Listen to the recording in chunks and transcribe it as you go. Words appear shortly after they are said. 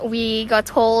We got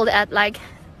told at like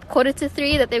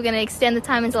 2:45 that they were going to extend the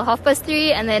time until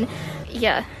 3:30, and then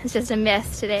yeah, it's just a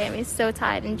mess today. I'm so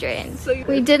tired and drained.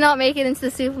 We did not make it into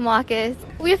the supermarket.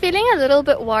 We're feeling a little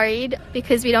bit worried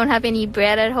because we don't have any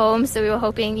bread at home, so we were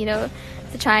hoping, you know,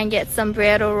 to try and get some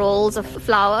bread or rolls of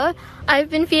flour. I've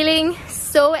been feeling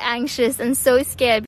so anxious and so scared.